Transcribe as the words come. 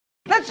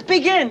Let's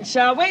begin,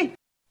 shall we?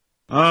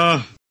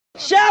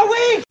 Shall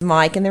we?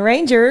 Mike and the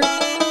Rangers.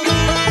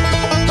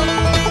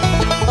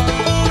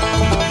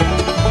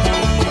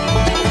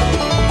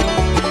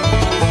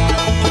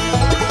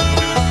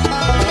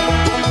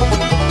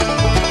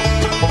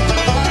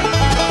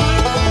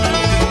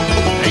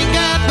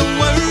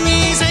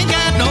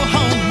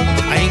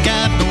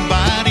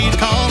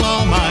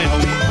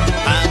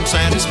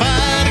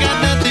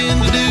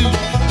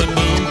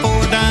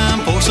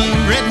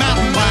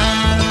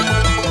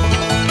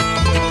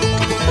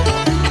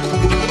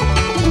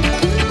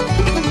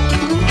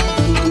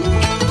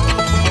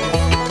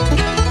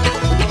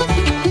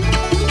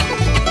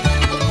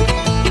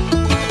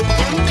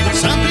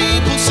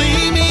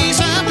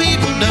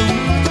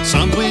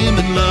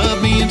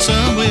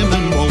 Some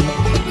women won't.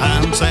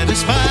 I'm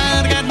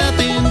satisfied, I got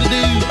nothing to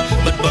do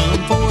but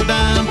bum for a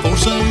dime for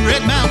some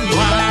Red Mountain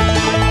wine.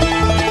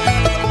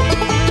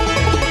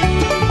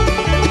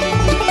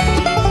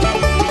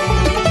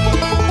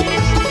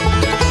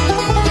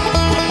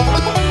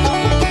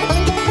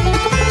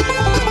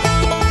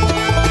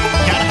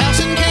 Got a house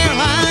in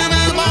Carolina,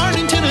 a barn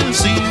in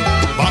Tennessee,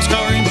 a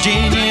boxcar in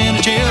Virginia, and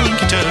a jail in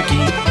Kentucky.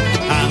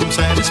 I'm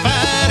satisfied,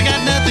 I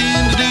got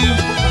nothing to do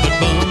but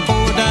bum for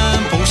a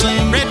dime for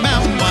some Red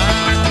Mountain wine.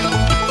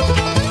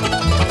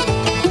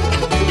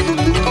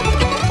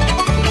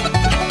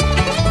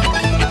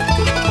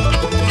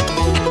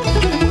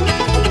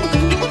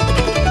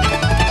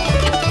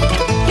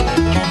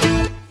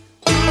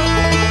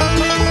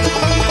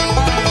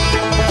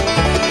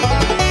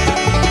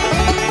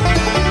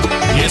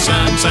 Yes,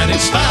 I'm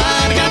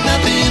satisfied, I got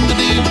nothing to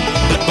do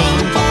but bum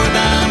for a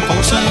dime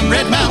for some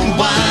Red Mountain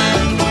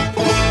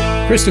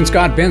wine. Kristen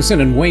Scott Benson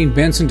and Wayne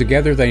Benson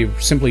together, they're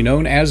simply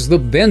known as the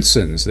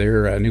Bensons.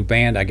 They're a new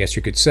band, I guess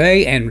you could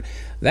say, and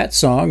that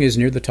song is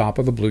near the top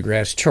of the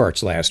Bluegrass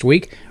charts last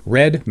week,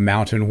 Red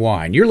Mountain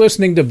Wine. You're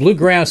listening to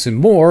Bluegrass and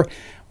More.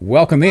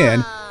 Welcome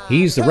in.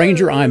 He's the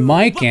Ranger, I'm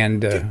Mike,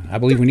 and I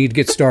believe we need to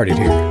get started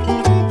here.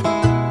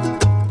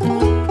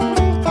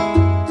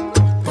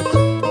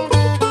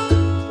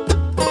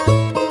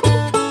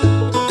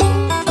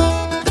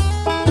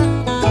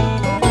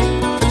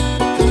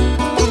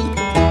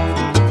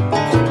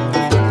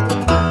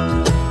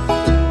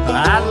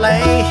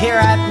 Here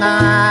at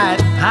night,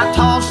 I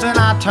toss and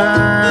I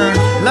turn,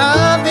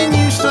 loving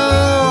you so,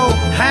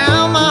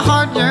 how my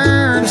heart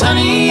yearns.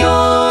 Honey,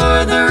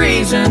 you're the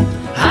reason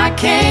I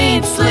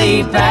can't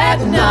sleep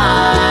at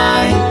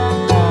night.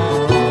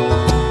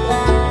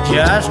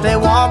 Just a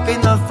walk in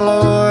the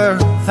floor,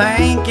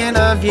 thinking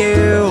of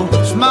you,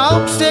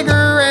 smoke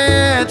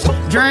cigarettes,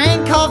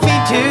 drink coffee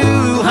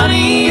too.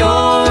 Honey,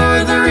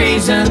 you're the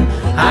reason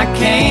I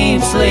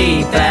can't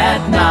sleep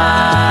at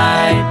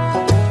night.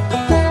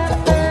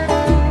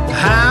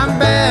 I'm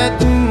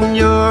betting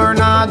you're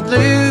not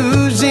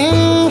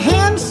losing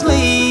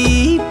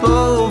sleep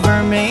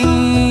over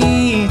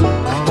me.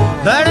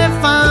 But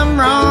if I'm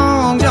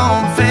wrong,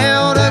 don't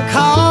fail to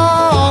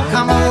call.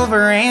 Come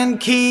over and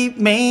keep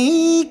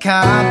me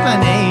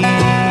company.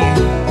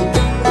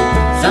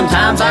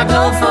 Sometimes I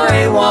go for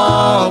a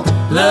walk,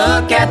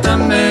 look at the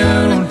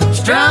moon,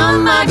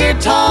 strum my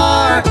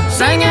guitar,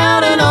 sing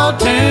out an old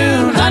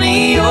tune.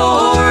 Honey,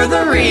 you're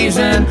the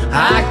reason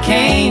I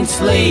can't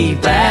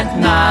sleep at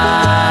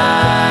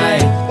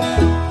night.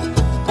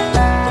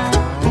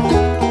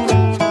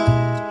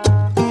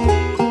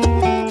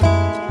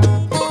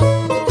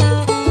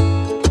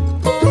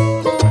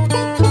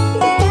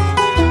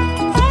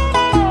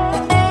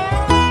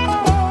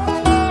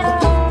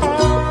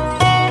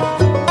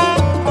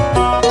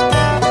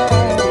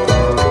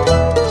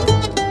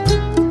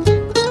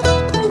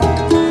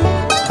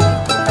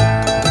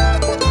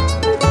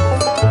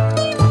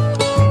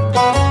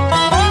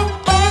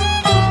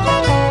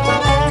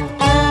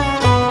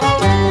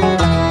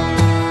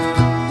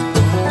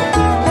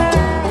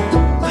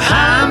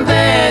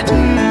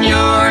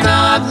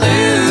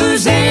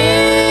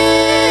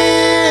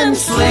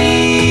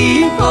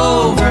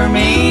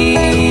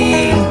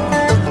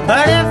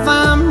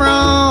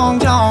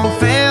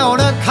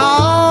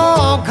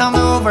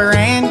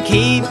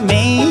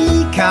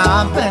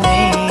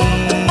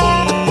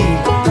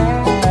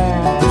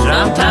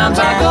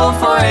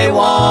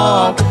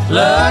 Walk,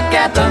 look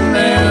at the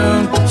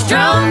moon,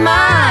 strum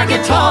my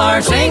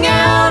guitar, sing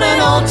out an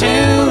old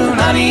tune.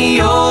 Honey,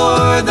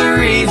 you're the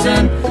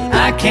reason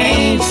I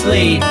can't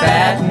sleep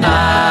at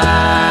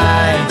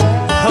night.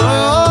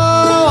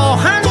 Oh,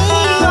 honey,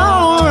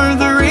 you're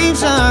the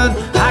reason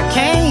I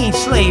can't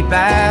sleep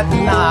at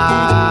night.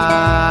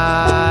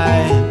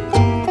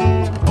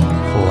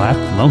 Flat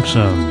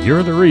lonesome,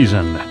 you're the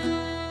reason.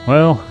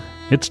 Well,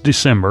 it's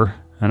December,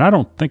 and I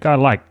don't think I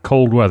like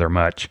cold weather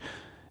much.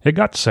 It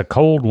got so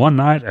cold one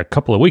night a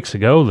couple of weeks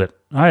ago that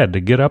I had to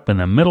get up in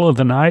the middle of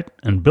the night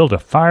and build a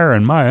fire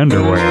in my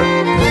underwear.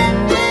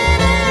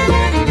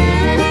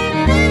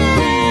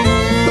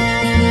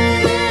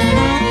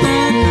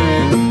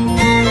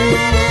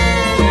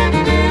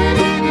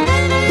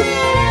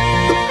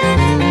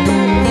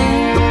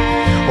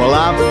 Well,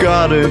 I've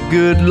got a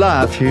good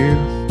life here.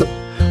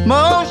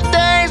 Most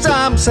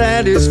I'm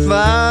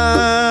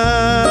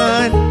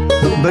satisfied.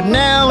 But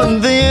now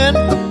and then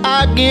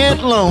I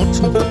get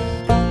lonesome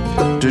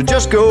to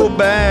just go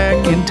back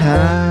in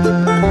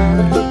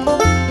time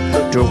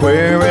to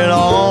where it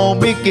all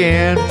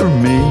began for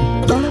me.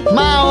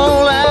 My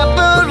old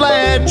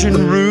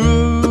Appalachian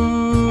roots.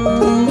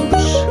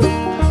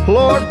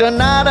 Lord,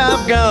 tonight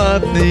I've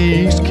got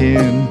these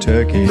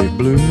Kentucky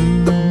blues.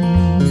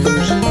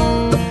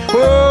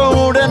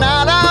 Oh,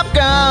 tonight I've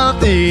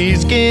got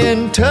these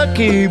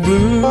Kentucky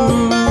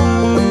blues.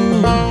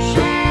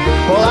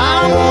 Well,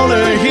 I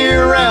wanna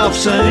hear Ralph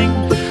sing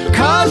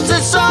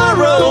Constant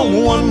Sorrow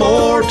one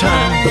more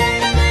time,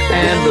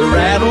 and the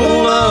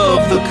rattle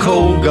of the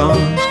coal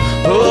guns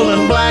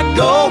pulling black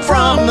gold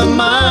from the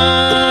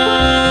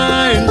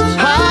mines.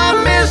 I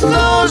miss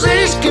those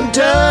East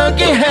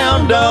Kentucky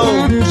hound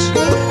dogs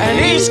and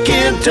East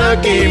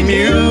Kentucky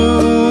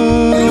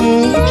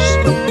mules.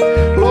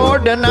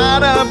 Lord,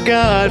 tonight I've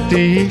got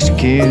these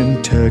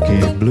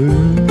Kentucky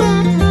blues.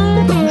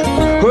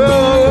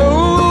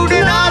 Whoa,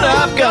 tonight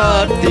I've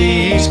got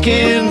these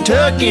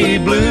Kentucky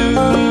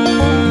blues.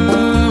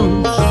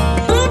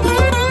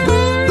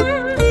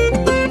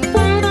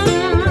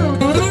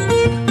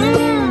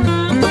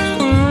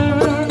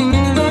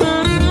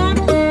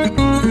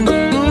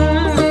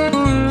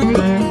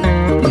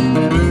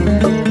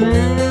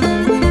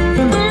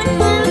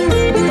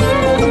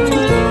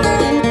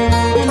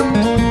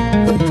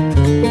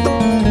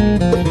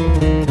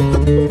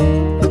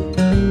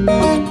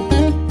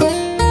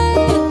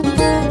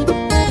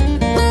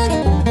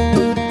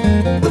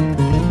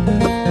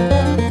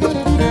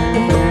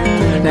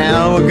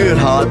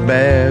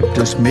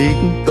 Baptist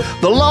meeting,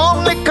 the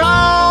lonely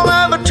call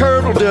of a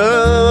turtle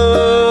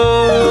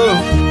dove,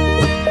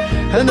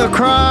 and the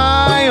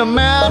cry a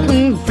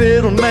mountain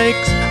fiddle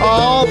makes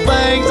all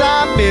things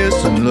I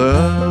miss and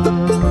love.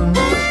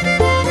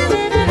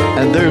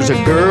 And there's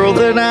a girl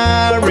that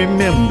I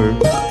remember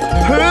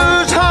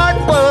whose heart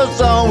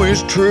was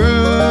always true.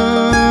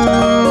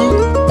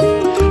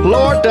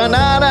 Lord,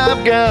 tonight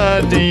I've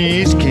got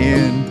these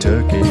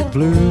Kentucky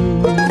blues.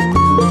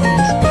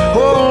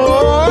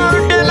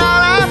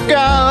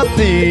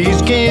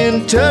 These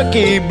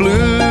Kentucky blues,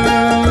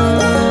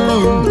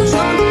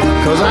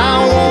 'cause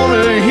I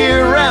wanna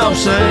hear Ralph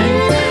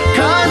sing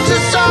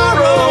Constant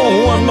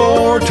Sorrow one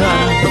more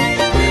time,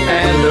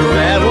 and the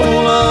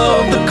rattle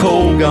of the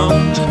coal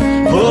guns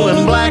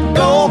pulling black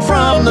gold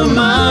from the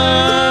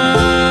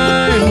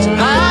mines.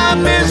 I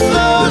miss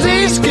those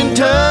East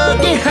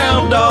Kentucky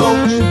hound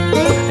dogs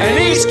and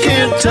East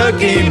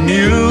Kentucky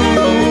mules.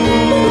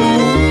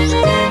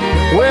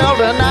 Well,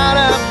 tonight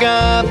I've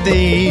got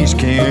these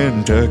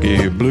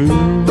Kentucky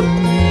blues.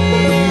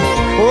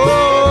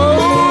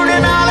 Oh,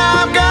 tonight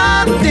I've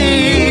got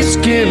these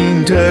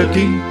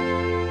Kentucky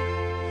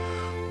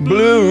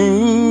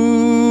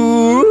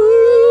blues.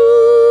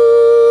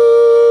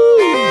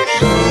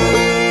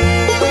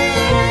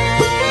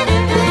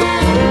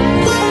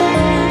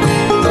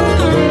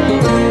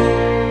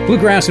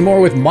 Bluegrass and More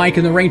with Mike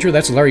and the Ranger.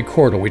 That's Larry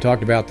Cordle. We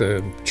talked about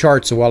the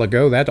charts a while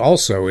ago. That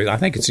also, I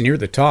think it's near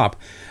the top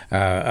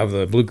of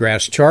the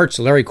Bluegrass charts.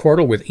 Larry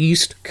Cordle with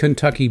East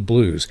Kentucky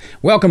Blues.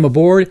 Welcome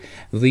aboard.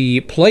 The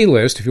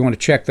playlist, if you want to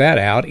check that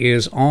out,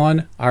 is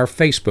on our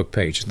Facebook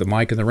page, the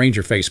Mike and the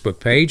Ranger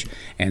Facebook page,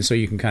 and so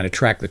you can kind of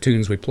track the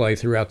tunes we play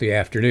throughout the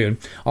afternoon.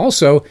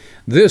 Also,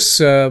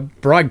 this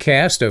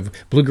broadcast of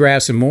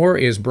Bluegrass and More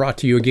is brought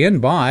to you again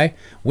by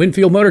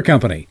Winfield Motor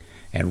Company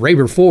and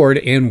Raber Ford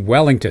in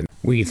Wellington.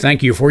 We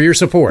thank you for your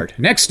support.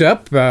 Next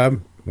up,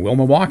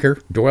 Wilma Walker,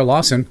 Doyle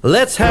Lawson.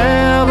 Let's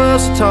have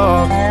us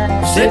talk.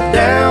 Sit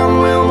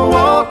down, Wilma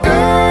Walker.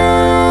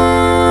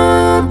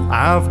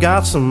 I've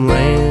got some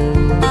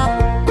land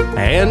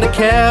and a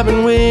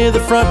cabin with a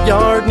front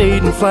yard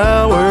needing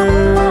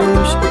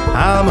flowers.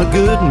 I'm a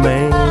good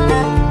man.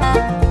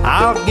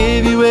 I'll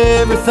give you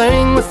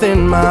everything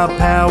within my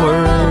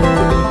power.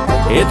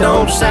 It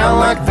don't sound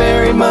like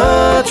very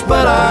much,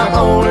 but I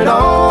own it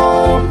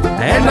all,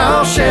 and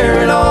I'll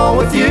share it all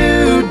with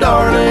you,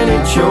 darling,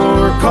 it's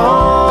your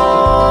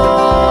call.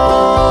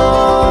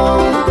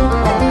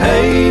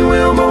 Hey,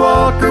 Wilma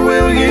Walker,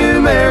 will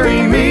you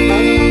marry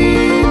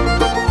me?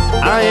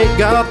 I ain't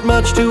got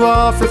much to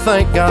offer,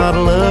 thank God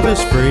love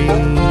is free.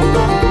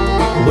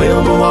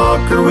 Wilma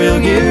Walker,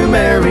 will you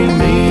marry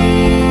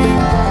me?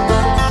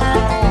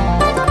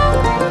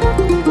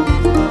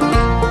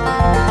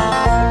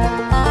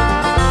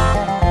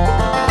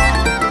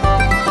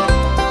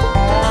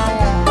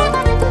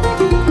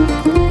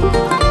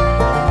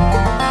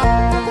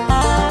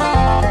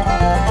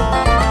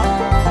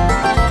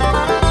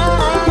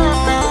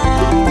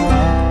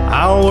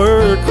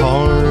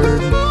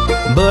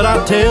 But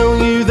I tell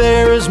you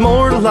there is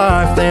more to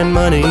life than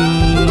money,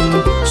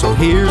 so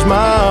here's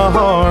my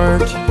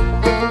heart.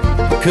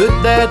 Could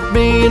that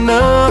be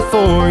enough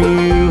for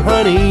you,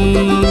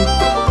 honey?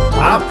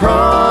 I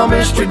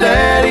promised your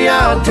daddy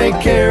I'd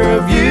take care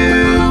of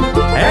you,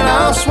 and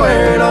I'll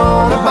swear it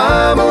on the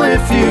Bible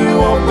if you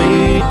want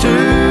me to.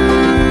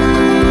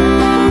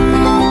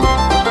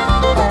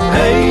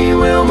 Hey,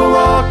 Wilma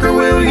Walker,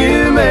 will you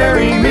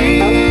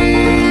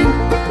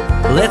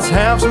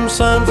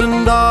sons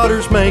and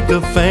daughters make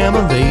a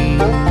family.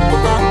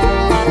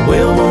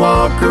 Wilma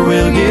Walker,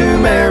 will you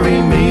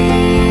marry me?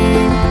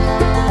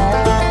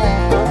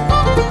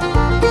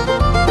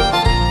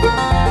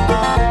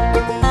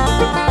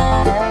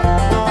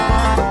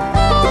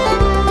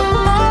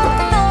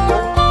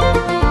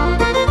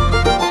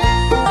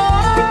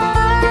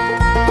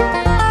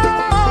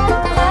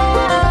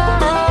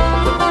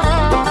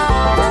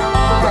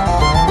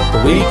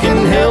 We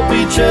can help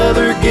each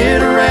other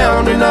get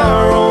around in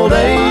our old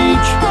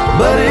age,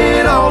 but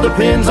it all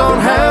depends on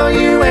how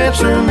you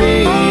answer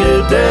me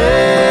today.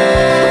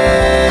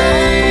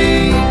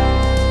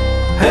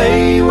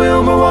 Hey,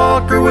 Wilma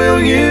Walker, will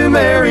you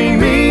marry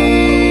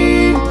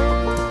me?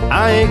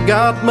 I ain't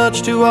got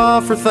much to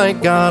offer,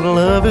 thank God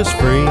love is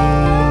free.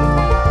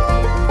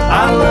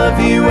 I love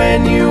you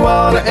and you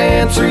ought to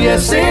answer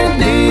yes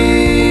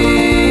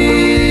indeed.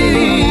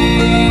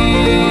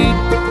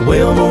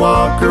 Wilma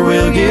Walker,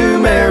 will you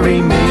marry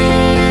me?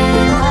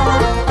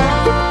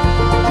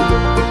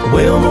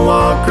 Wilma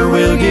Walker,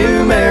 will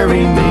you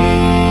marry me?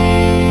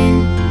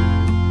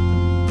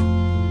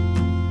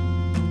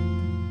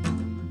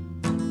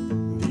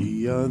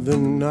 The other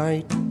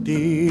night,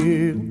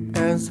 dear,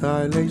 as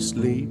I lay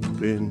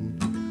sleeping,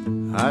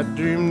 I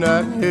dreamed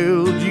I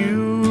held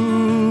you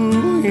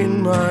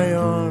in my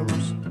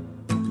arms.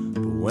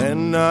 But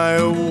when I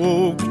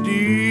awoke,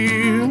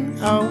 dear,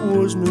 I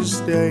was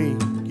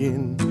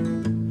mistaken.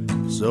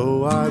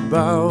 So I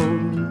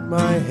bowed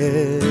my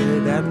head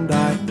and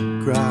I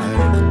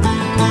cried.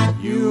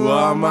 You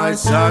are my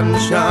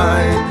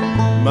sunshine,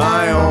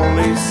 my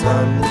only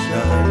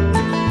sunshine.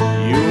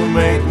 You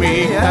make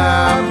me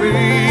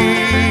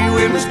happy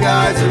when the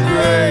skies are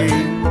gray.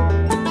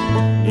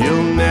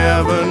 You'll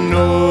never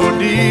know,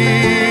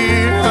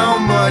 dear, how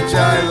much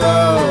I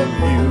love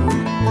you.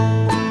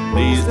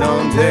 Please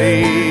don't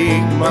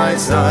take my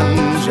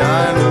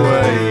sunshine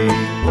away.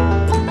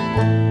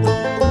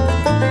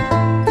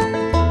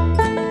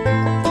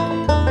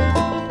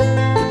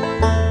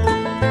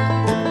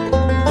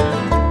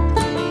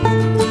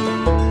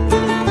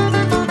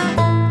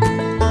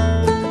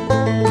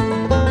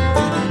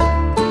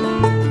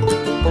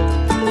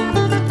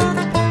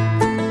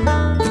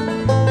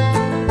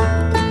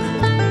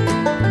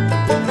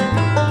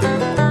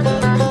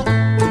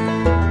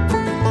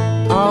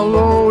 I'll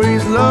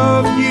always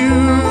love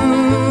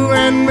you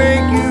and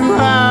make you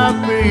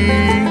happy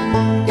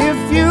if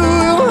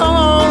you'll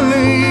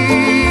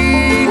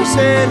only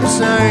say the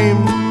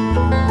same.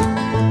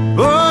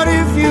 But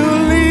if you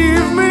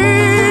leave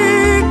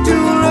me to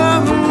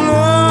love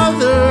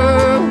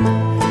another,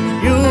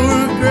 you'll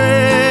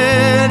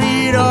regret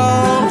it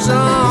all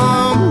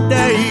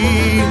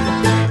someday.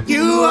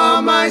 You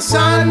are my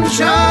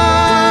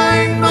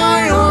sunshine,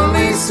 my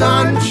only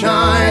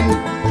sunshine.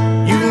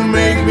 You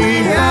make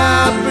me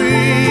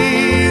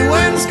happy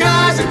when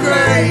skies are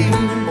gray.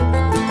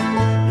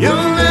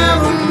 You'll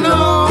never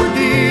know,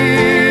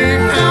 dear,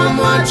 how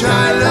much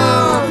I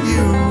love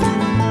you.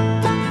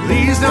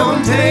 Please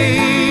don't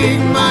take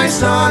my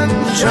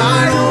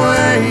sunshine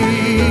away.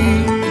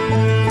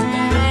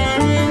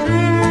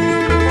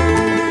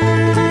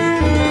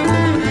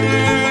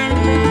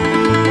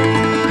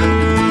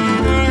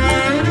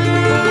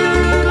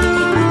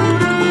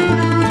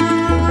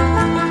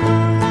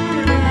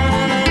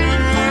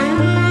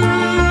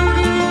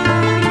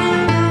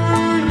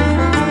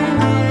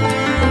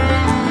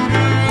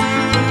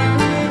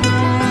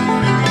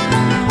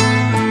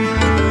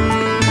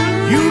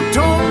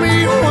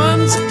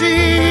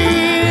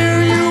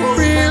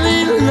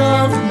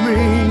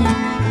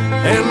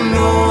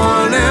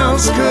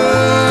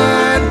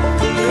 Could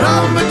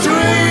come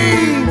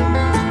between,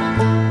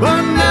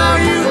 but now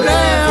you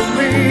left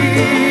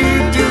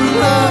me to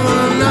love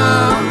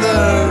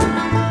another.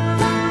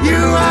 You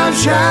have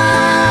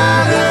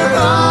shattered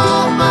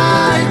all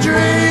my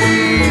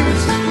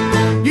dreams.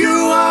 You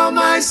are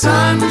my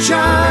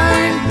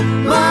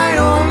sunshine, my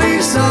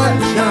only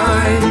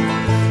sunshine.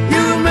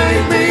 You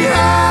make me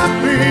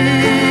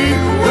happy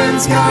when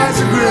skies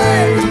are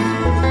gray.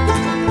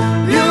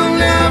 You'll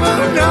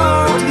never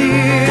know,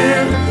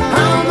 dear,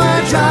 how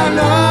much I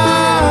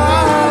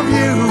love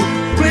you.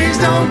 Please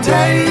don't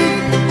take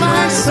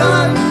my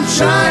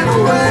sunshine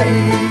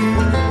away.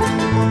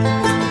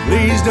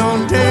 Please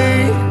don't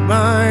take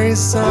my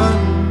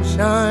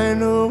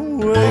sunshine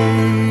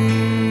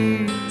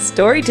away.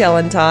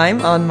 Storytelling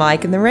time on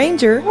Mike and the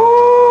Ranger.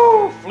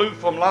 Woo! Flew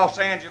from Los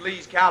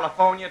Angeles,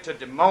 California to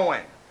Des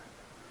Moines.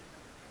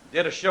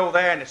 Did a show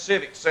there in the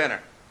Civic Center.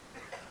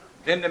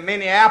 Then to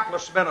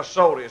Minneapolis,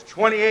 Minnesota. It's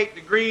 28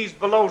 degrees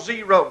below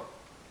zero.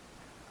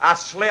 I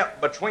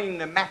slept between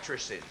the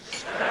mattresses.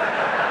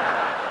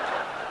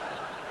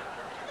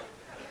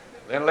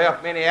 Then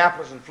left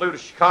Minneapolis and flew to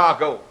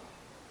Chicago.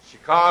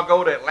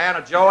 Chicago to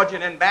Atlanta, Georgia,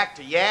 and then back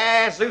to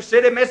Yazoo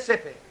City,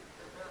 Mississippi.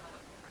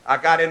 I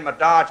got in my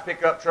Dodge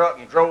pickup truck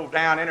and drove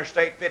down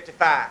Interstate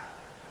 55.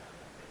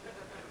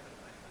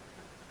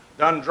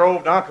 Done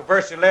drove to Uncle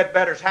Percy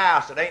Ledbetter's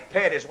house at Aunt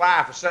Petty's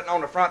wife was sitting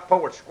on the front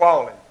porch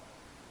squalling.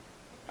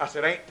 I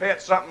said, ain't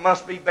Pet, something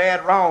must be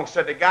bad wrong.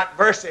 Said, they got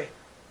Versey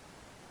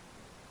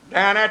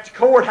down at the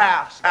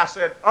courthouse. I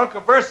said,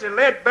 Uncle Versey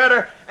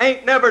Ledbetter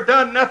ain't never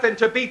done nothing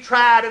to be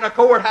tried in a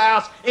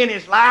courthouse in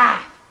his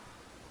life.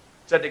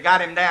 Said, they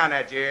got him down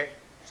there, Jerry.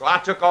 So I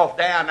took off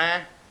down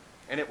there,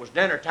 and it was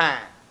dinner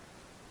time.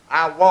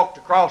 I walked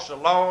across the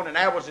lawn, and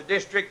there was the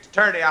district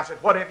attorney. I said,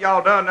 what have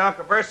y'all done to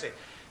Uncle Versey?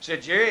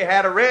 Said, Jerry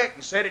had a wreck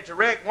and said it's a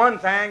wreck one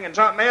thing and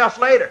something else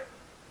later.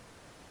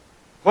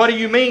 What do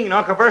you mean?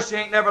 Uncle Versey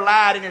ain't never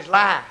lied in his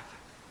life.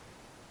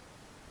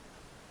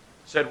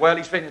 Said, well,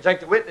 he's finna take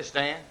the witness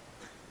stand.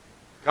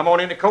 Come on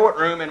in the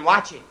courtroom and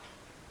watch him.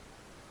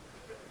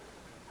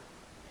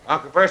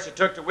 Uncle Versey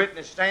took the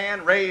witness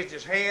stand, raised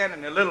his hand,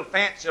 and the little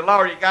fancy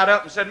lawyer got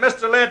up and said,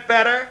 Mr.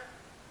 Ledbetter,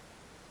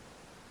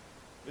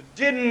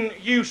 didn't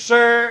you,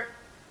 sir,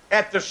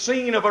 at the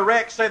scene of a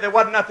wreck say there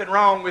wasn't nothing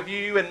wrong with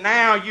you, and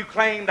now you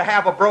claim to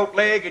have a broke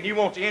leg and you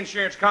want the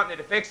insurance company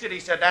to fix it? He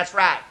said, that's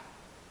right.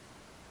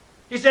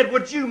 He said,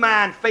 would you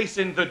mind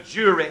facing the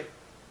jury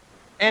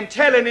and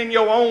telling in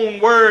your own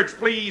words,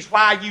 please,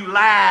 why you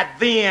lied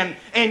then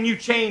and you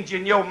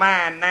changing your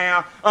mind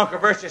now? Uncle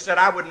Versey said,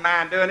 I wouldn't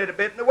mind doing it a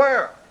bit in the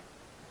world.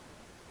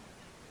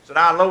 Said,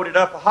 I loaded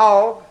up a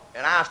hog,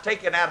 and I was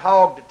taking that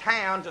hog to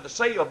town to the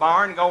sale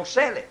barn and going to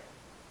sell it.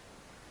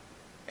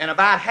 And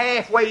about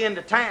halfway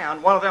into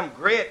town, one of them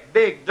great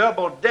big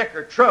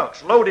double-decker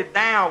trucks loaded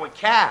down with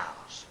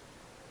cows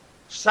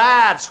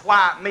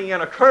sideswiped me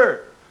in a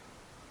curve,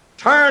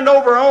 turned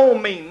over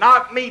on me,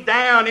 knocked me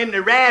down in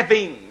the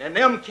ravine, and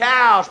them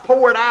cows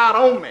poured out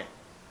on me,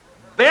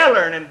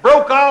 bellering and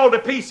broke all to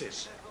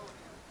pieces.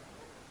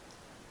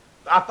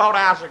 I thought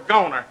I was a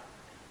goner.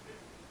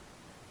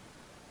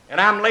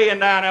 And I'm laying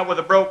down there with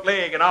a broke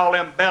leg and all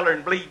them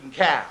bellering, bleeding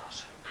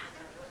cows.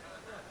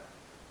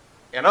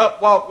 And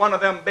up walked one of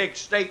them big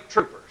state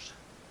troopers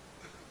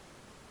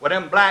with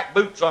them black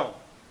boots on.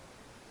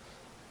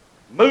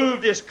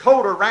 Moved his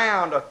coat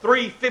around a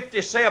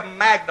 .357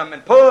 Magnum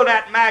and pulled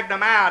that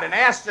Magnum out and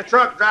asked the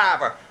truck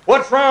driver,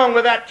 what's wrong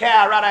with that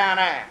cow right down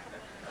there?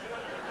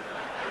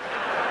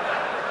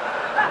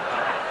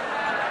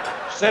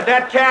 Said,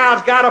 that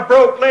cow's got a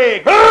broke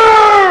leg.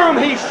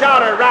 Boom! He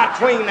shot her right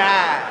between the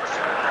eyes.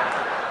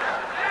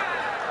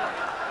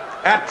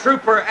 That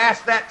trooper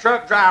asked that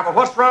truck driver,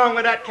 what's wrong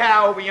with that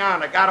cow over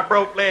yonder? Got a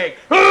broke leg.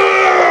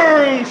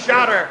 Boom!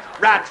 Shot her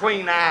right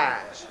between the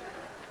eyes.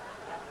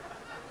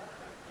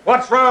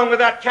 What's wrong with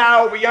that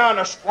cow over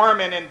yonder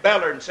squirming and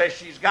bellering? Says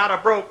she's got a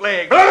broke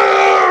leg.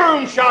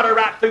 Boom! Shot her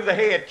right through the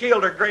head.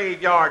 Killed her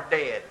graveyard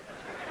dead.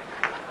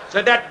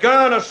 Said that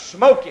gun is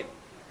smoking.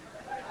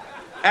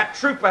 That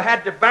trooper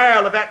had the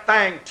barrel of that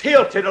thing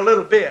tilted a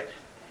little bit.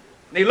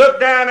 And he looked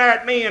down there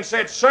at me and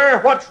said,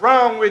 sir, what's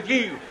wrong with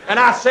you? And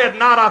I said,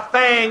 not a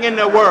thing in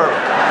the world.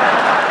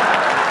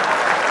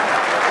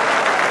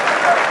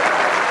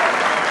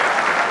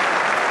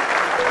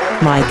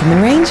 Mike and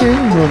the Ranger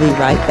will be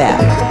right back.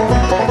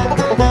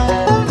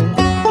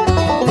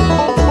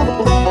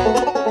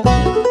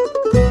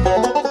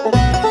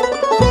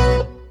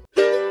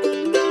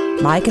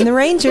 Mike and the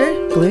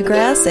Ranger,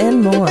 bluegrass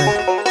and more.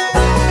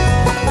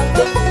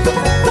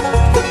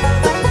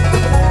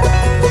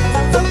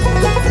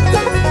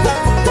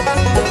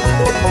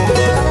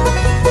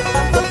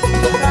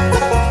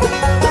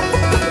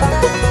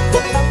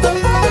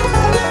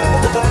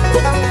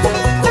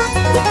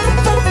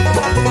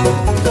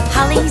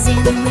 Holly's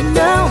in the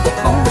window,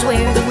 homes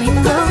where the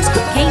wind blows.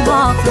 Can't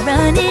walk for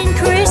running,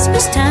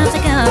 Christmas time's a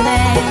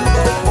coming.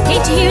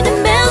 Can't you hear the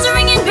bells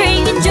ringing,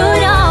 bringing joy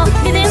to all?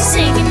 Hear them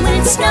singing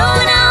when it's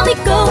snowing, I'll be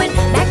going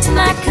back to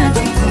my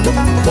country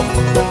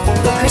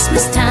home.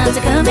 Christmas time's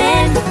a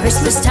coming,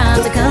 Christmas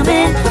time's a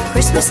coming,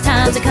 Christmas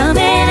time's a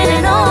coming, and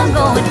I know I'm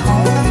going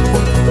home.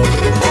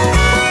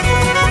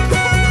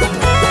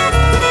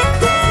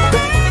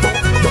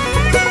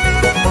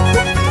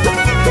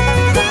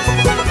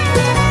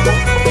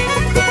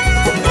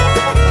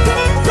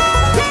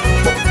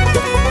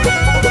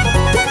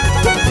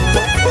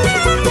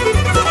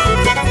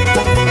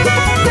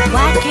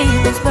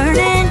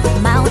 Burning,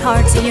 mild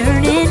hearts are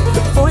yearning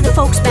for the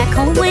folks back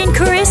home when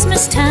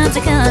Christmas time's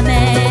a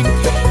coming.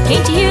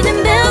 Can't you hear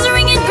them bells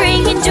ringing,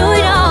 bringing joy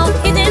to all?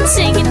 Hear them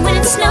singing when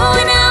it's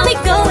snowing, I'll be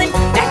going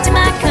back to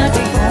my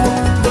country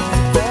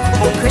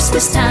home.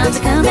 Christmas time's a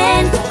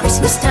coming,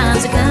 Christmas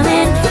time's a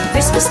coming,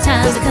 Christmas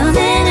time's a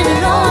coming, and I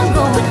know I'm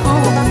going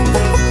home.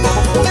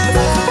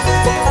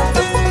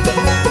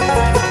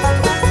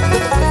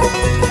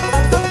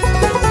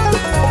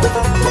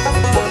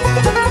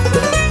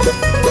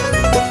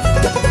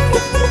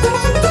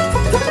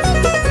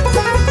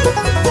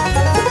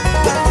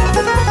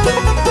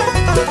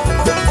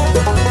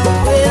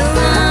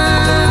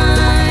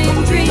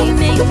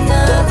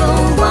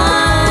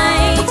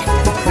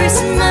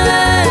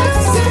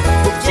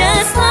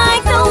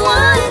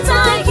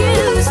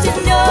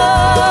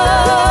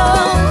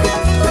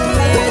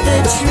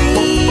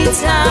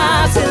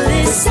 Top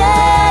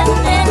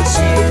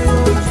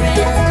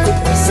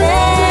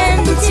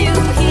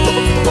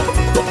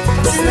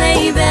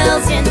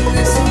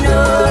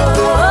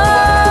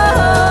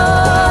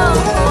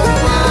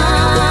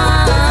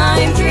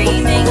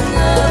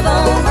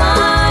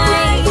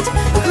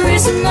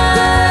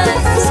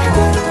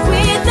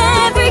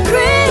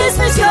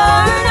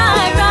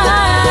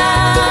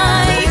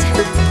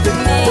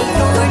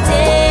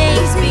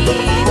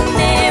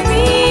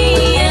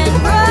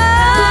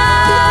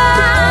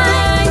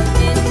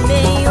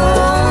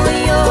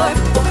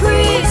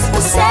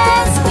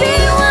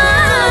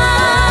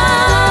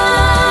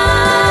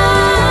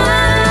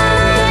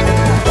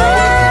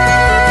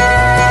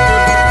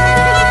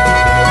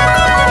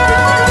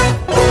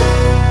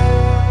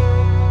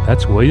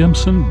That's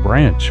Williamson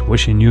Branch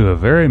wishing you a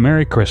very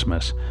Merry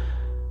Christmas.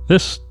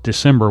 This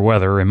December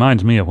weather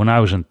reminds me of when I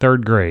was in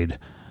 3rd grade.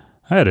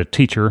 I had a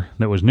teacher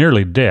that was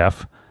nearly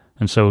deaf,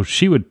 and so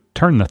she would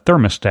turn the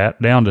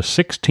thermostat down to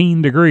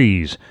 16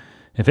 degrees.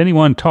 If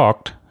anyone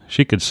talked,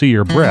 she could see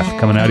your breath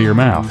coming out of your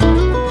mouth.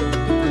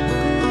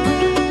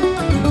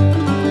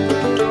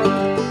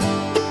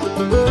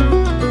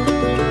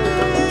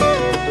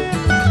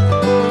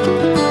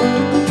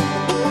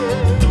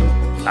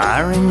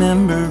 I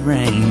remember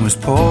rain was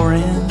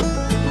pouring,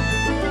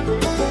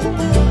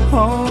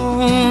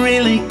 oh,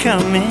 really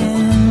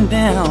coming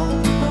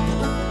down.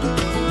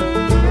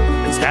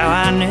 That's how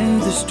I knew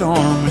the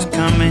storm was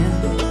coming.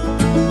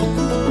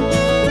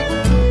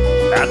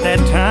 About that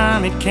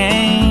time it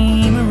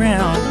came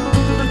around,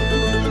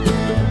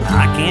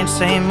 I can't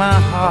say my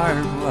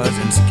heart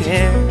wasn't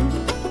scared,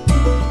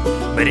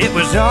 but it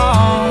was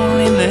all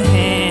in the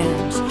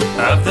hands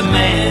of the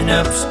man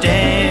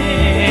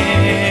upstairs.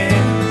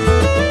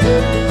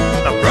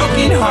 A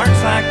broken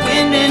heart's like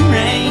wind and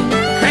rain,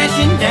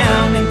 crashing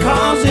down and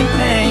causing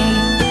pain,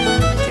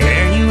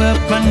 tear you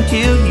up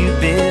until you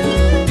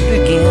build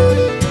again.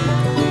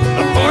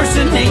 A force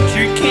of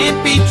nature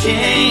can't be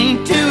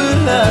chained to a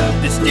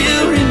love that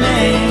still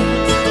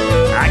remains.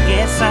 I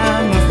guess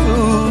I'm a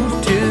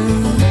fool to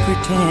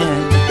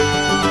pretend,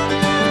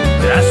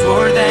 but I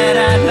swore that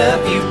I'd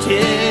love you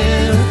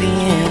till the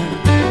end.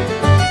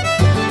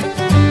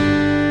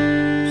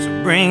 So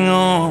bring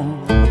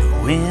on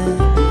the wind.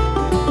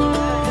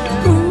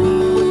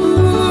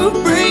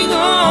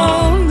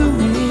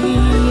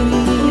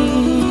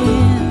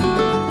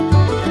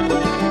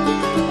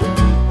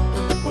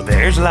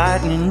 There's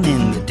lightning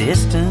in the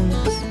distance,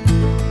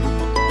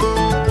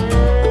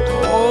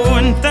 oh,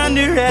 and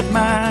thunder at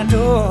my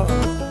door.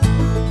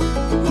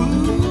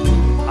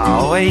 I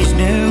always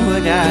knew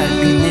what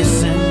I'd be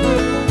missing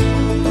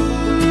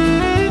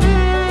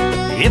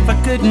if I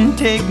couldn't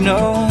take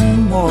no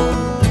more.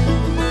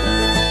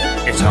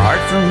 It's hard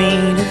for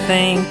me to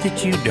think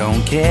that you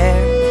don't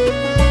care.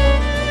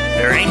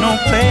 There ain't no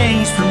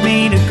place for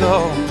me to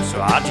go,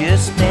 so I'll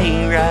just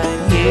stay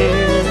right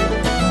here.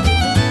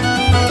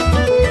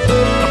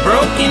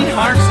 Broken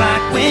hearts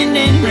like wind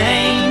and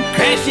rain,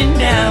 crashing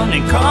down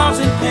and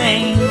causing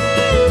pain,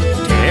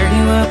 tear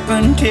you up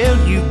until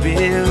you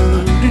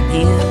build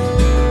again.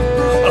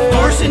 A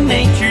force of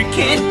nature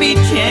can't be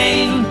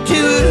chained to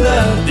a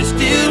love that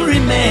still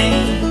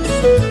remains.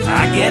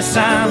 I guess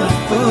I'm a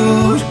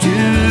fool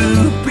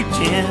to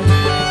pretend,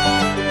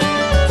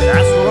 but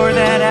I swore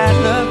that I'd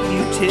love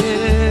you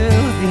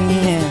till the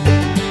end.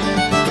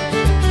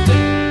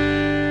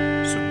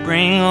 So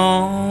bring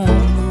on,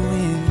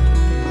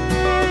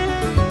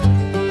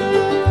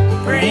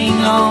 bring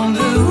on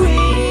the wind.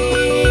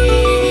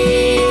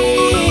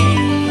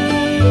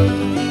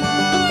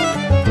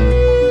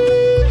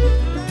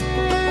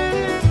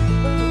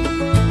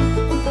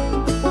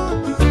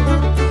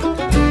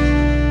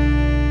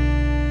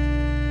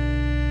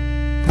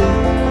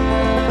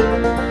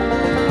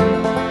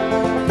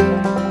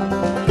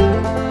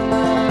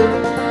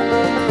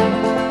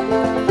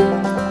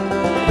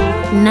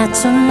 Not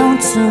so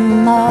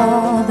lonesome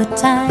all the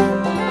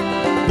time,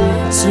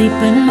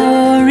 sleeping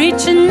more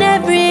each and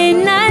every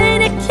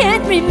night. I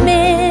can't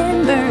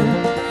remember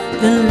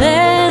the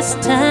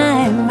last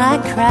time I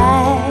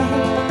cried.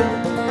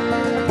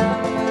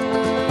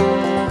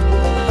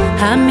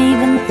 I'm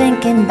even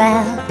thinking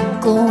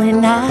about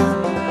going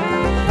out,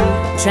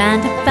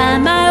 trying to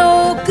find my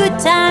old good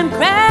time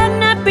crowd,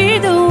 not be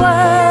the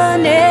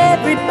one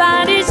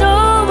everybody's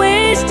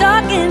always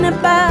talking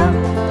about.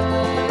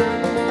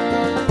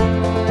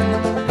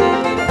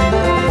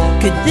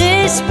 Could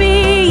this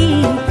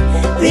be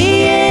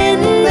the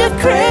end of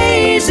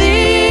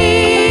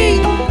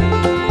crazy?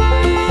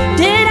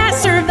 Did I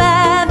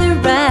survive the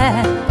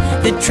ride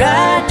that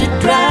tried to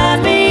drive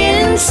me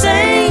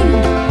insane?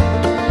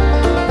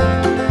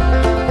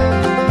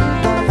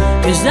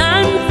 'Cause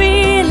I'm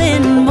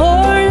feeling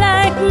more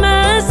like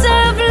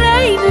myself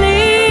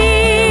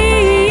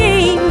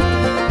lately.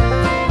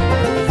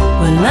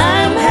 Well,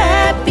 I'm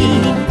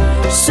happy,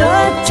 so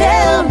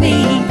tell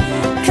me,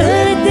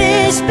 could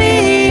this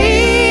be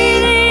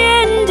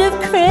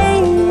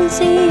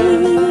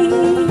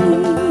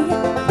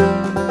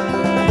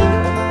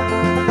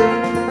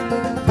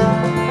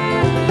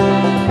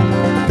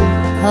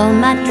all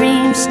my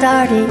dreams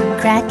started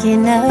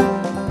cracking up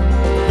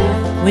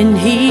when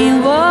he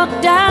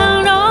walked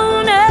down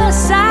on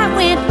us? I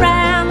went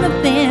round the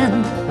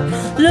bend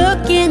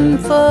looking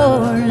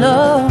for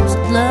lost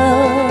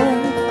love.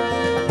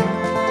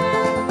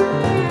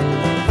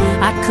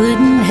 I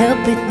couldn't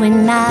help it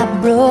when I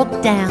broke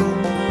down,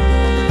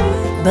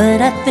 but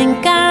I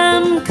think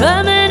I'm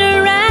coming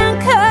around,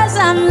 'cause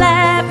I'm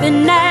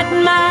laughing at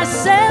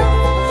myself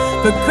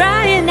for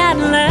crying out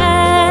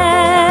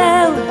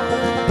loud.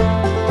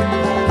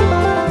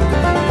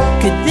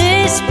 Could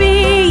this be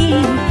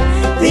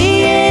the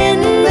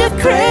end of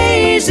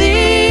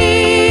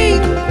crazy?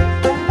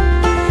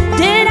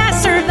 Did I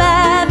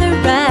survive the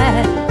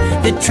ride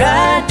that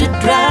tried to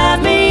drive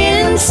me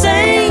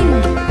insane?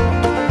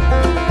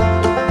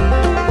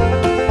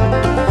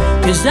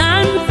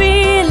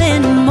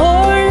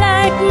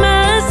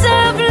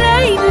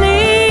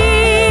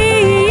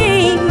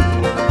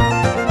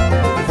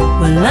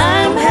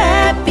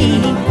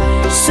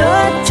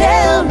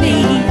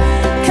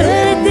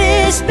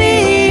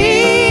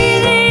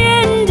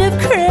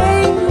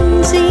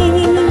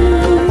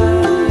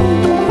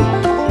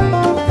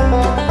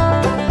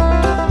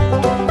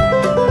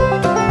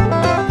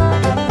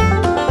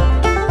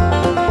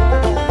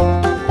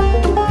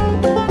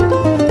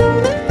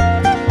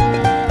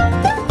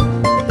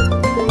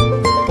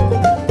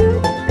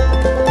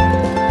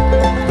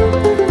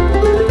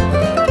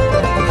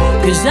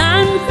 'cause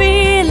I'm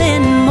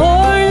feeling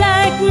more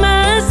like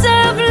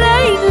myself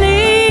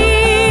lately.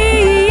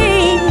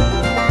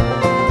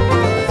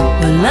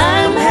 Well,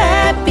 I'm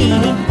happy,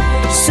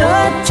 so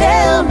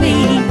tell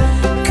me,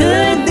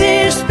 could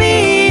this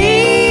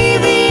be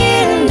the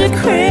end of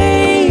crazy?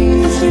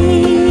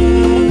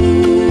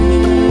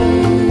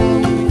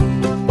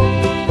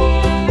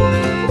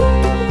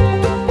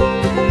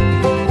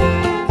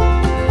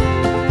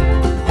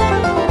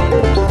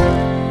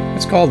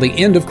 Called The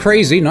End of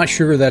Crazy. Not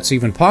sure that's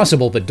even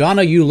possible, but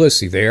Donna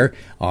Ulisse there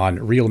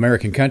on Real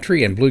American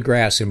Country and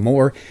Bluegrass and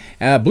More.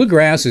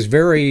 Bluegrass is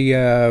very,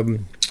 I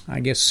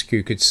guess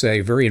you could say,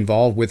 very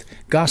involved with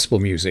gospel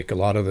music. A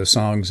lot of the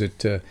songs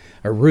that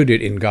are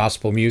rooted in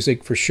gospel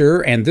music for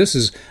sure, and this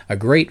is a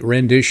great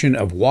rendition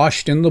of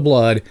Washed in the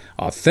Blood,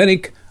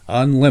 Authentic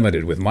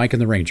Unlimited with Mike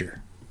and the Ranger.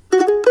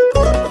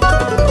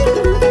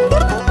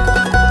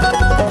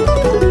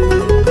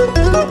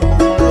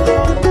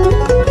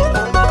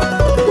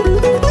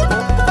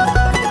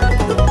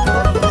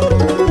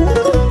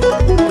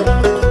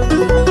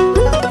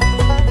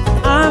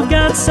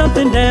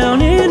 Something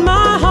down in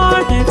my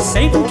heart that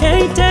Satan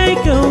can't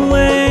take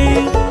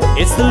away.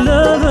 It's the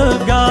love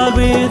of God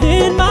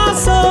within my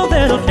soul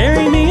that'll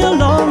carry me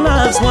along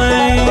life's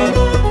way.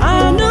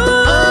 I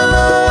know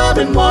I've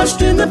been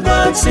washed in the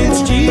blood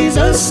since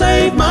Jesus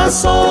saved my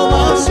soul.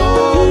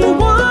 He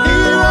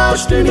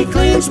washed and He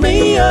cleansed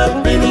me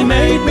up and He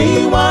made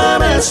me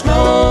white as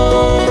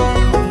snow.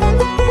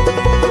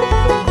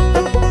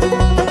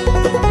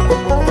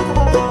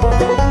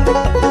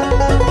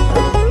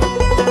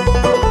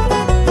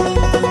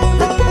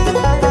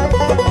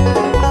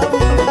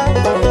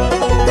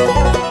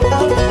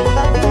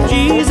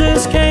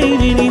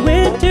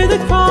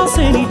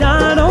 And He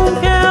died on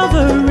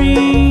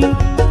Calvary.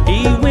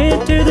 He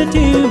went to the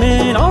tomb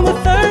and on the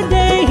third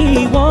day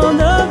He won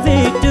the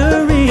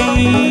victory.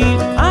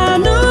 I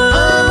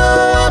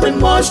know I've been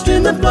washed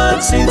in the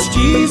blood since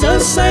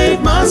Jesus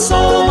saved my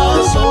soul.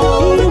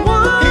 He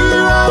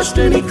washed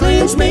and He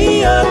cleansed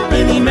me up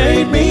and He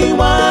made me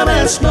white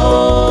as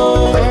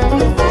snow.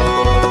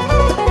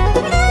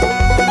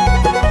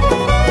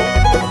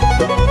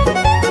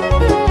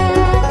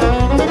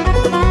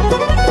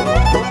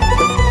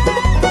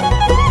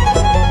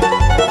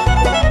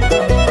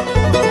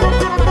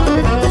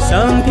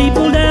 Some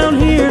people down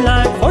here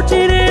like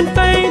fortune and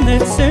fame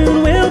that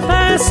soon will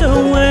pass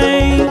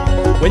away.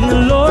 When the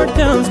Lord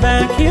comes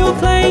back, He'll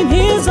claim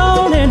His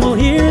own, and we'll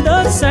hear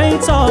the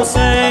saints all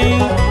say,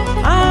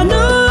 I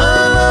know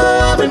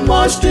I've been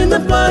washed in the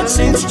blood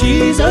since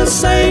Jesus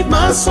saved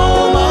my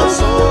soul.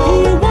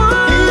 He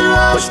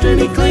washed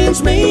and He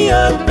cleansed me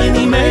up and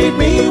He made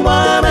me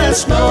white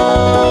as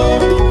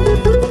snow.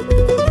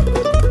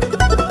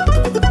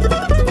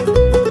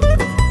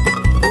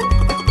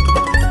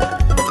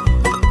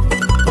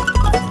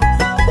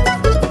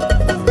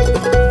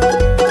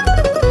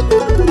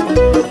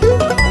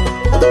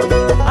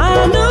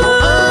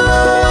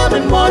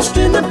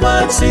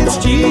 Since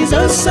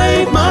Jesus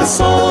saved my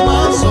soul,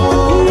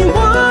 He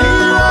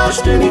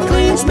washed and He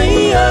cleansed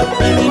me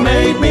up and He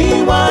made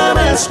me white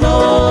as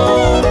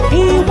snow.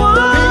 He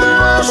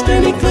washed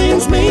and He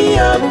cleansed me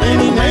up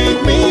and He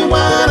made me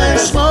white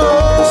as snow.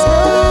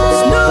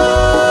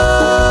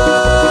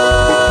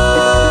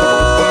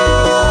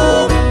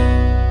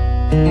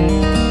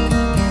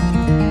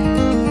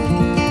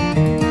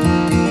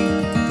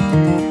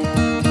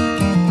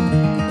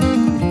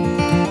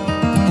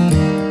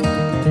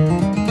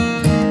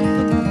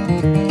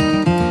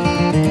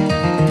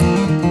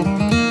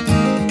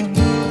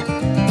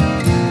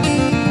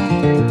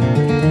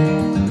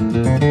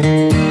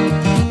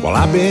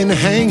 I've been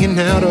hanging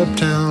out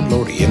uptown,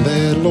 Lordy, in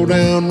that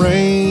low-down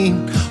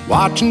rain,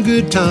 watching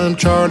Good Time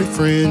Charlie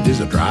Friend is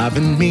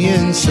driving me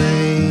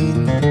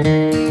insane.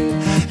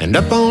 And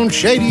up on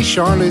shady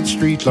Charlotte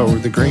Street,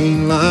 Lord, the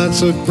green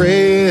lights look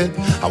red.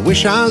 I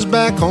wish I was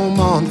back home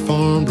on the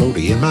farm,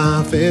 Lordy, in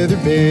my feather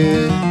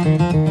bed.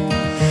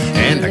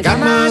 And I got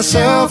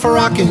myself a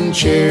rocking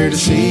chair to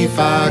see if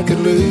I could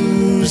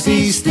lose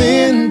these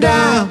thin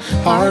down,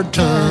 hard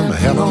time,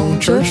 hell on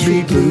Church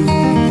Street blues.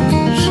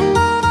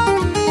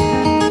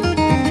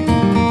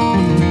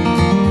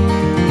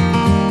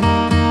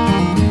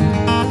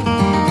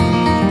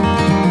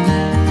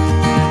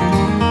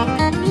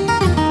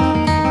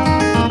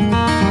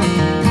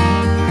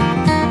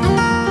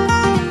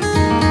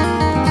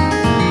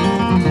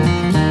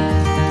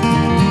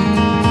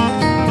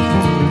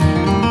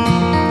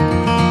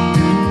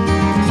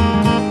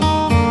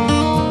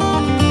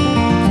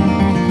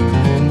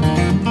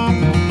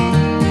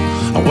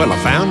 Well, I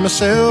found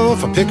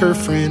myself a picker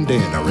friend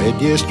and I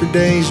read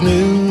yesterday's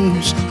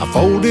news. I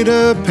folded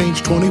up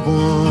page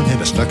 21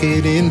 and I stuck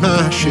it in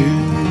my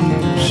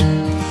shoes.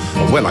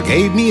 Well, I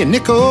gave me a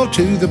nickel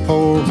to the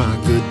poor, my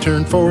good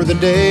turn for the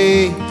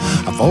day.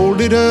 I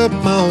folded up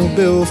my old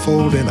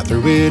billfold and I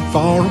threw it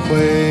far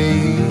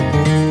away.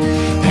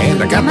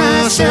 And I got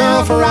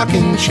myself a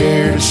rocking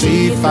chair to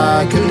see if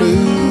I could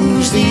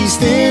lose these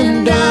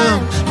thin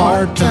down,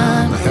 hard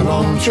time, hell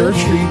on Church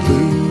Street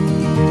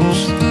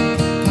blues.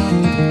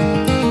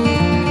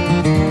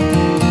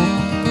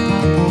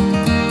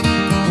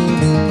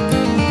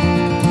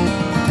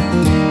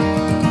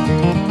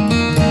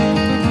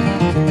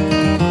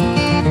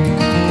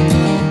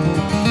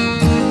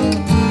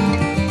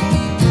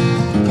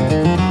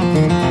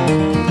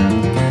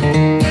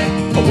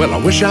 Well, I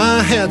wish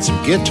I had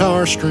some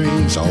guitar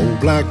strings,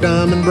 old Black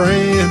Diamond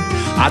brand.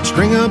 I'd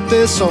string up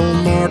this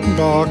old Martin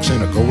box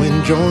and I'd go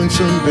and join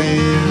some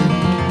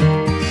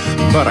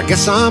band. But I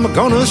guess I'm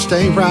gonna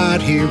stay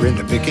right here in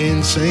the pick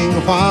and sing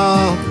a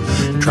while.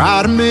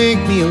 Try to make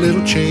me a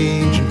little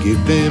change and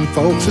give them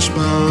folks a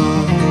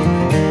smile.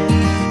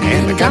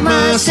 And I got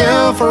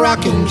myself a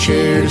rocking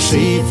chair to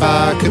see if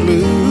I could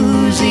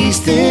lose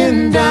East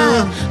End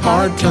down,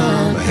 hard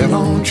time, hell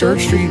on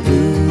Church Street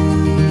blues.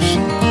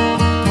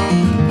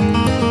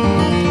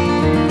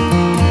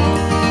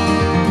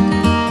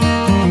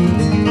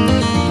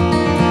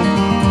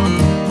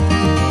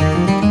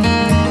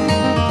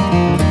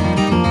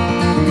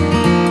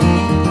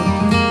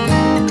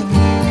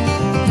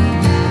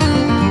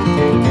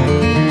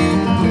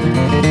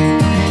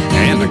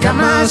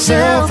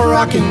 Myself a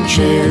rocking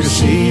chair to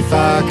see if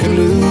I could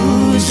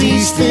lose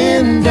East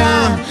End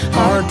down,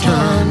 hard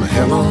time,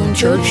 hell on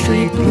Church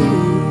Street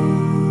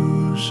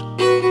blues.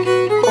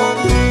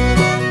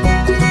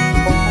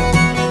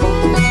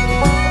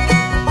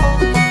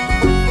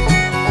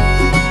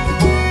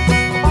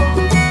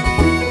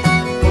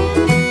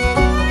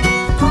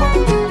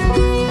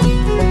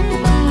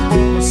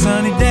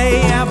 Sunny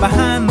day out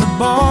behind the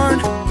barn.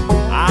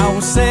 I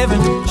was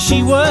 7,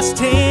 she was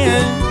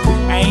 10.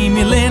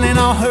 Amy Lynn and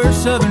all her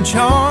southern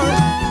charm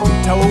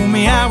told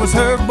me I was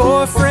her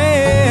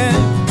boyfriend.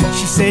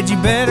 She said you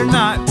better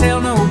not tell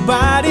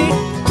nobody.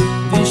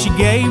 Then she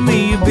gave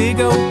me a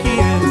big old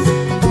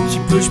kiss. She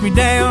pushed me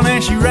down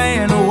and she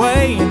ran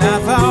away, and I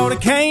thought it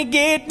can't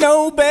get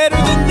no better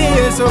than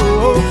this.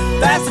 Oh,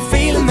 that's the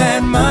feeling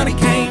that money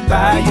can't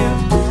buy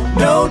you.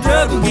 No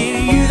drug will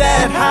get you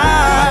that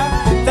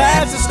high.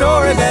 That's the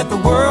story that the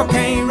world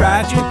can't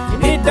write you.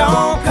 It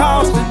don't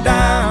cost a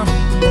dime.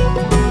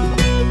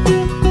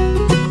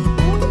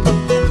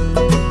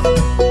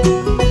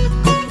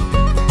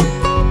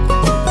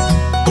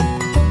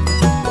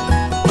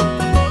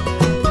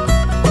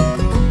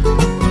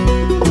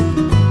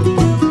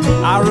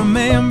 I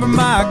remember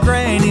my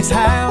granny's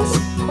house,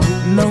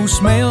 no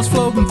smells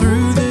floating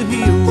through the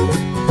hills,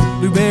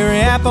 blueberry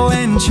apple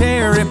and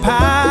cherry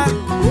pie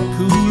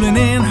cooling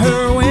in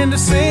her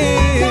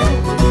windowsill.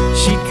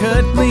 She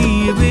cut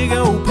me a big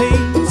old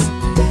piece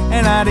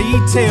and I'd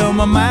eat till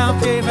my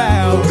mouth gave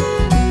out.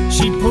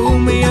 She'd pull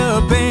me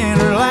up in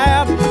her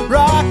lap,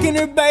 rocking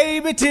her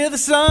baby till the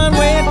sun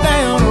went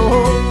down.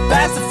 Oh,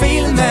 that's the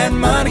feeling that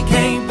money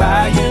can't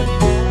buy you.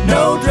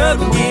 No drug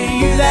will get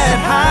you that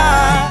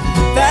high.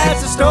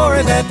 That's a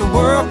story that the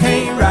world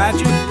can't write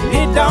you.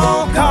 It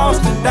don't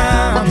cost a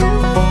dime.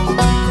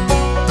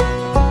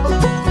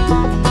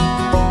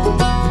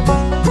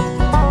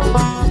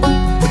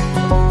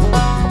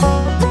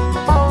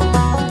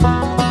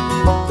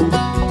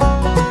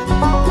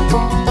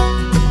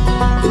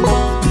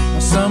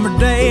 A summer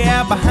day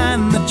out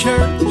behind the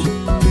church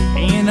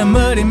in a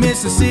muddy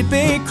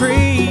Mississippi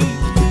Creek,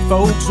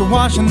 folks were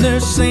washing their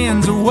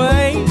sins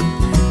away.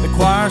 The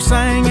choir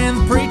sang and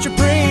the preacher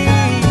preached.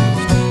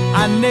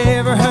 I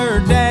never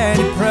heard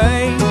Daddy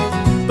pray,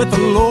 but the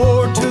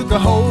Lord took a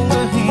hold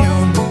of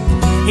him.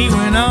 He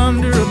went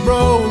under a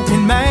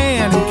broken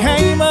man and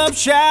came up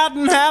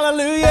shouting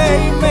hallelujah,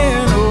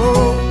 amen.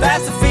 Oh,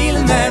 that's the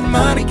feeling that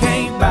money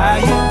can't buy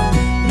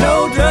you.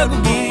 No drug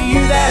will get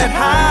you that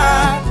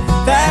high.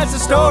 That's the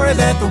story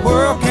that the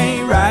world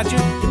can't write you.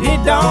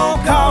 It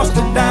don't cost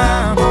a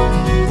dime.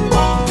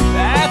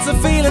 That's the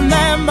feeling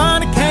that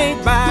money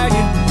can't buy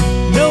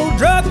you. No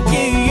drug will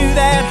get you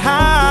that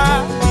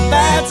high.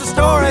 That's a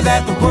story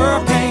that the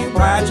world can't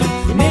write you,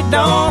 and it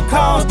don't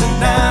cost a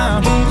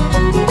dime.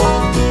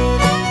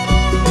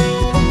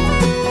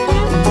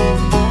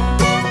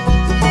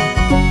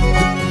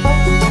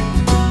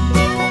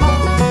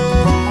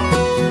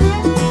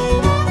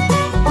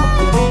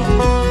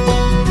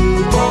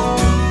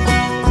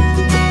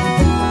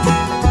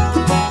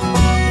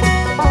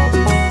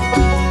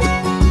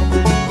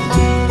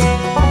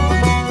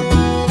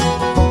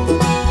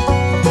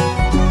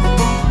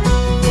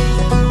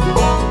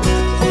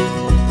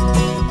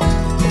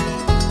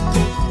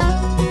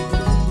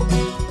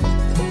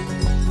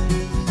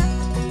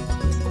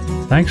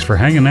 Thanks for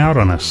hanging out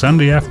on a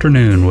Sunday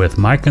afternoon with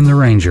Mike and the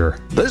Ranger.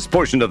 This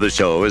portion of the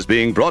show is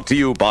being brought to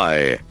you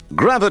by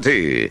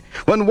Gravity.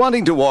 When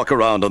wanting to walk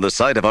around on the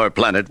side of our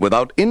planet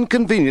without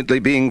inconveniently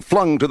being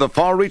flung to the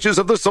far reaches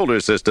of the solar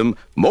system,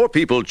 more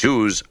people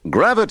choose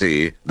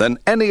gravity than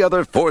any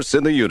other force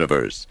in the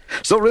universe.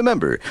 So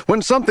remember,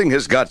 when something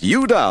has got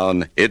you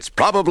down, it's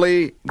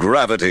probably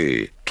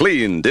gravity.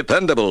 Clean,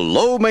 dependable,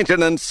 low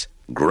maintenance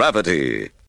Gravity.